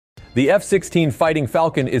the F-16 fighting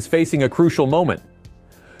Falcon is facing a crucial moment.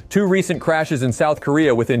 Two recent crashes in South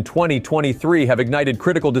Korea within 2023 have ignited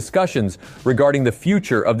critical discussions regarding the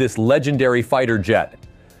future of this legendary fighter jet.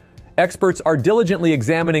 Experts are diligently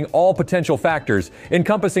examining all potential factors,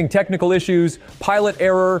 encompassing technical issues, pilot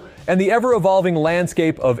error, and the ever-evolving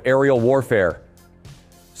landscape of aerial warfare.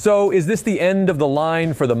 So, is this the end of the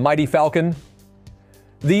line for the mighty Falcon?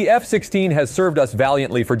 The F-16 has served us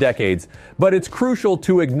valiantly for decades, but it's crucial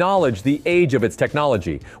to acknowledge the age of its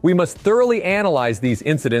technology. We must thoroughly analyze these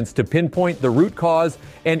incidents to pinpoint the root cause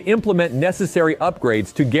and implement necessary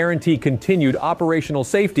upgrades to guarantee continued operational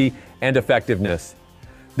safety and effectiveness.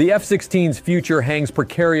 The F-16's future hangs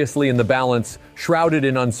precariously in the balance, shrouded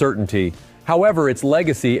in uncertainty. However, its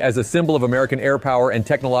legacy as a symbol of American airpower and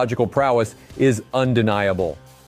technological prowess is undeniable.